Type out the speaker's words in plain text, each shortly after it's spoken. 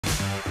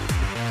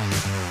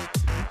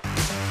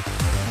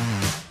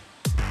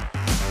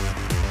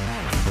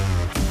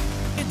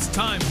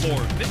for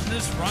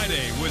Fitness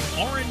Friday with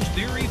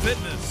Orangetheory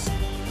Fitness.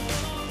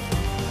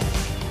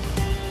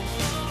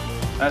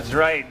 That's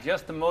right,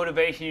 just the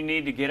motivation you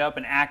need to get up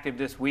and active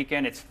this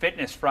weekend. It's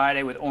Fitness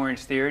Friday with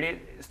Orangetheory.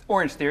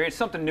 It's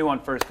something new on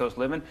First Coast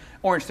Living.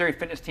 Orangetheory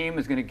Fitness team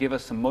is going to give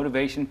us some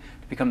motivation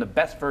to become the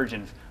best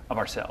versions of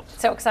ourselves.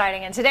 So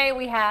exciting. And today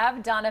we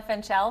have Donna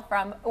Finchel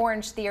from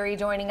Orangetheory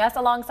joining us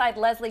alongside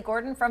Leslie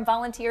Gordon from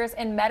Volunteers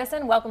in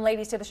Medicine. Welcome,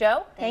 ladies, to the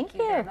show. Thank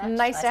you very much.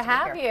 Nice to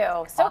have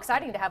you. So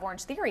exciting to have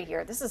Orangetheory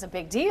here. This is a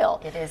big deal.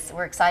 It is.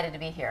 We're excited to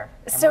be here.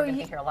 And So we're going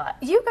to be here a lot.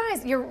 You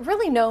guys, you're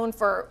really known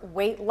for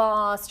weight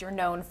loss, you're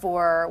known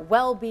for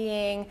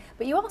well-being,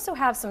 but you also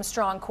have some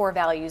strong core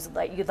values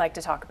that you'd like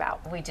to talk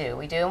about. We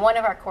do. And one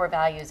of our core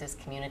values is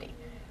community.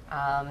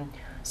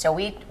 So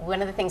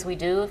one of the things we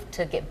do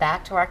to get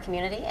back to our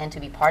community and to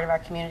be part of our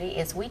community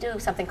is we do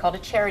something called a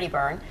charity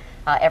burn.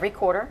 Every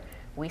quarter,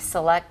 we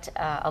select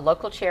a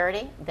local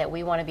charity that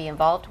we want to be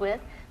involved with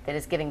that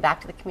is giving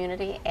back to the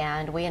community,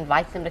 and we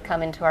invite them to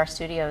come into our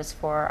studios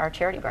for our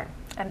charity burn.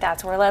 And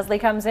that's where Leslie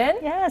comes in.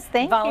 Yes,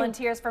 thank you.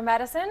 Volunteers for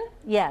Medicine.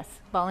 Yes,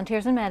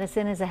 Volunteers in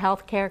Medicine is a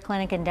health care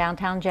clinic in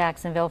downtown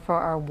Jacksonville for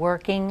our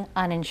working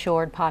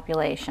uninsured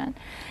population.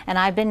 And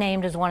I've been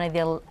named as one of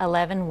the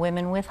 11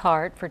 Women with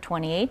Heart for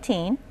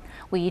 2018.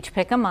 We each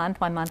pick a month.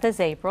 My month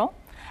is April.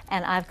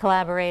 And I've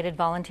collaborated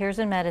Volunteers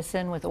in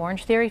Medicine with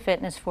Orangetheory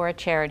Fitness for a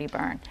charity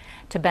burn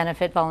to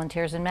benefit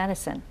Volunteers in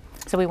Medicine.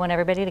 So we want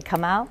everybody to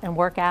come out and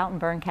work out and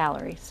burn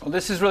calories. Well,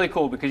 this is really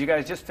cool because you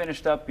guys just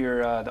finished up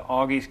your the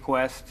Augie's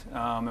Quest,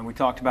 and we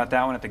talked about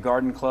that one at the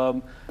Garden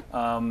Club,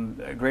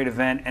 a great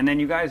event. And then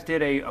you guys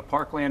did a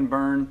Parkland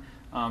burn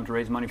to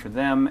raise money for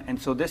them.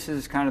 And so this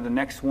is kind of the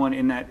next one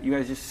in that you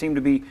guys just seem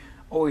to be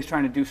always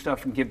trying to do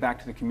stuff and give back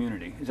to the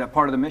community. Is that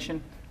part of the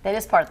mission? That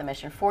is part of the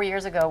mission. 4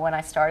 years ago when I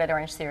started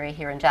Orangetheory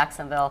here in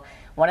Jacksonville,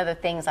 one of the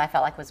things I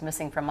felt like was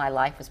missing from my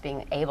life was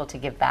being able to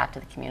give back to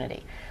the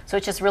community. So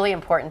it's just really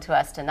important to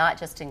us to not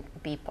just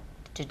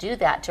to do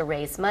that to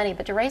raise money,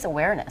 but to raise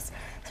awareness.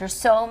 There's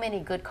so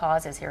many good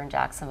causes here in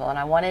Jacksonville, and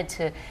I wanted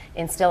to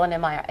instill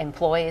in my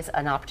employees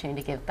an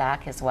opportunity to give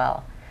back as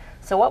well.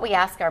 So what we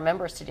ask our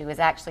members to do is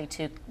actually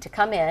to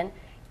come in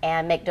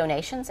and make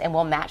donations, and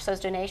we'll match those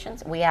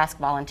donations. We ask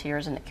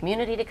volunteers in the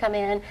community to come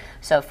in,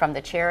 so from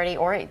the charity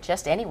or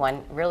just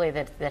anyone really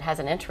that has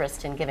an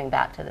interest in giving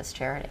back to this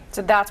charity.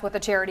 So that's what the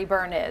charity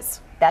burn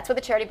is. That's what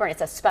the charity burn is.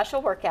 It's a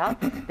special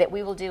workout that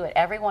we will do at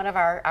every one of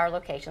our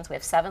locations. We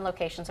have 7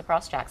 locations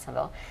across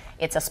Jacksonville.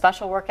 It's a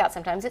special workout,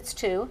 sometimes it's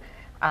 2,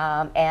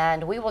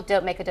 and we will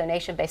make a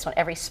donation based on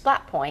every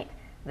splat point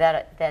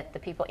that the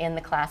people in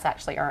the class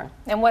actually earn.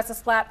 And what's a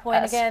splat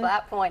point again?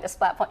 A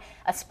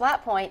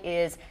splat point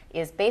is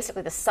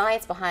basically the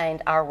science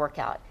behind our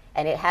workout,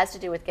 and it has to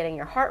do with getting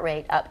your heart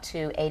rate up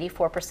to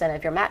 84%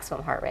 of your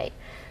maximum heart rate.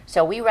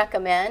 So we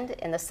recommend,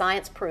 and the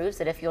science proves,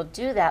 that if you'll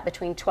do that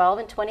between 12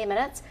 and 20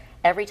 minutes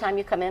every time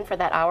you come in for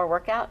that hour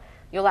workout,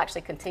 you'll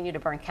actually continue to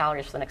burn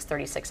calories for the next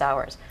 36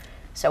 hours.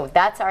 So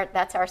that's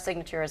our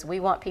signature, is we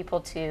want people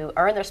to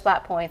earn their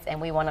splat points,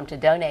 and we want them to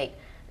donate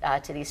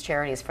to these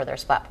charities for their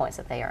splat points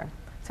that they earn.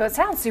 So it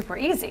sounds super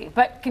easy,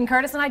 but can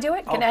Curtis and I do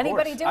it? Can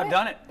anybody do it? I've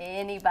done it.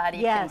 Anybody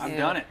Yes. can do it.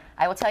 I've done it.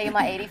 I will tell you,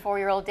 my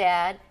 84-year-old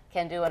dad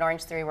can do an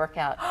Orangetheory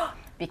workout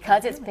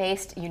because it's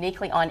based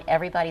uniquely on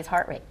everybo's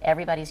heart rate,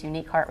 everybody's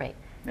unique heart rate.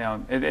 Yeah,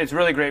 it's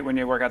really great when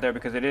you work out there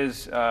because it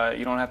is,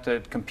 you don't have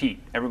to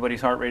compete. Everybody's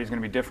heart rate is going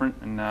to be different.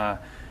 And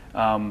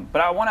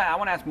but I want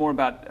to ask more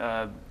about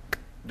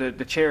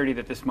the charity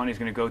that this money is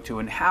going to go to,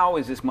 and how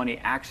is this money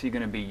actually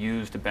going to be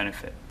used to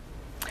benefit?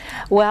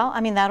 Well,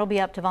 I mean, that'll be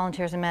up to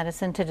Volunteers in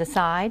Medicine to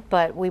decide,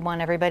 but we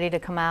want everybody to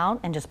come out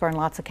and just burn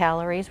lots of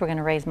calories. We're going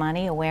to raise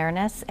money,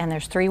 awareness, and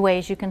there's 3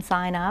 ways you can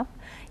sign up.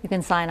 You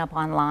can sign up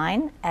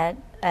online at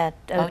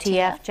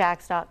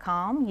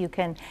otfjax.com. You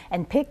can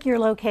pick your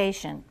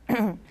location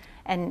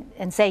and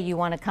say you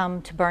want to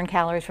come to burn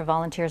calories for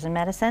Volunteers in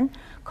Medicine.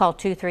 Call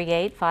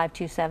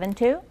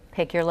 238-5272,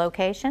 pick your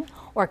location,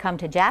 or come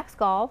to Jack's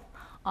Golf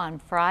on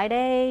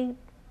Friday,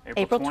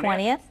 April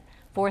 20th.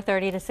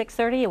 4:30 to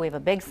 6:30. We have a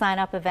big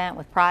sign-up event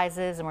with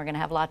prizes, and we're going to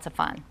have lots of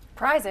fun.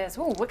 Prizes?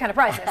 Ooh, what kind of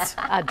prizes?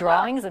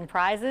 Drawings and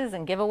prizes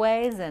and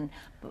giveaways, and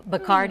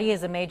Bacardi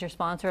is a major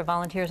sponsor of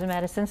Volunteers in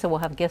Medicine, so we'll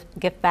have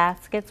gift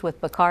baskets with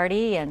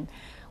Bacardi, and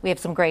we have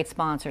some great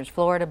sponsors.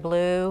 Florida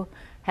Blue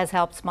has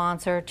helped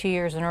sponsor 2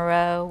 years in a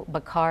row,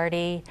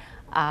 Bacardi,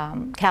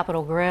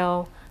 Capital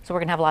Grill. So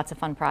we're going to have lots of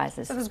fun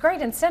prizes. So there's great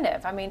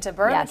incentive. I mean, to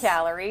burn the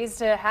calories,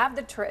 to have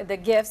the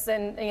gifts,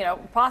 and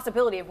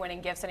possibility of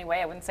winning gifts anyway.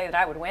 I wouldn't say that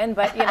I would win,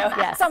 but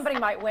somebody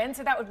might win,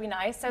 so that would be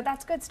nice. So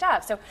that's good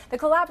stuff. So the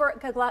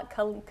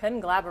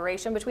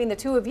collaboration between the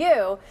 2 of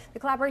you,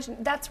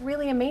 that's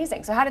really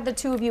amazing. So how did the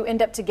 2 of you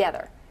end up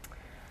together?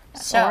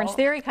 So,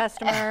 Orangetheory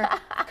customer.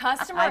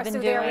 I've been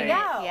there we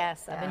go.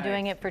 Yes, I've been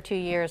doing it for 2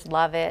 years.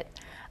 Love it.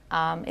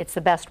 It's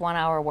the best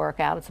 1-hour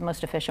workout. It's the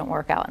most efficient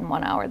workout in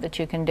 1 hour that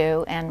you can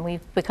do, and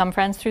we've become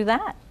friends through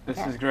that. This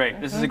is great.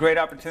 This is a great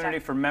opportunity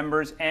for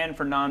members and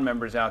for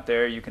non-members out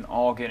there. You can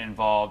all get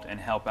involved and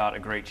help out a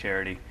great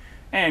charity.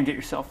 and get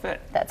yourself fit.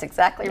 That's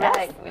exactly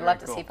right. We love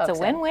to see folks. It's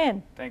a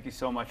win-win. Thank you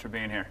so much for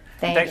being here.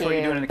 Thanks for what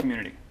you're doing in the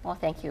community. Well,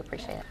 thank you.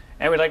 Appreciate it.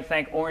 And we'd like to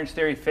thank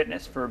Orangetheory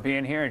Fitness for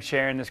being here and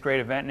sharing this great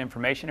event and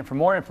information. And for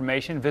more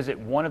information, visit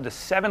one of the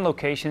 7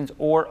 locations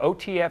or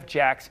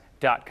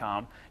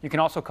otfjax.com. You can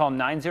also call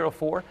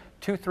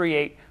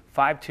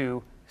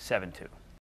 904-238-5272.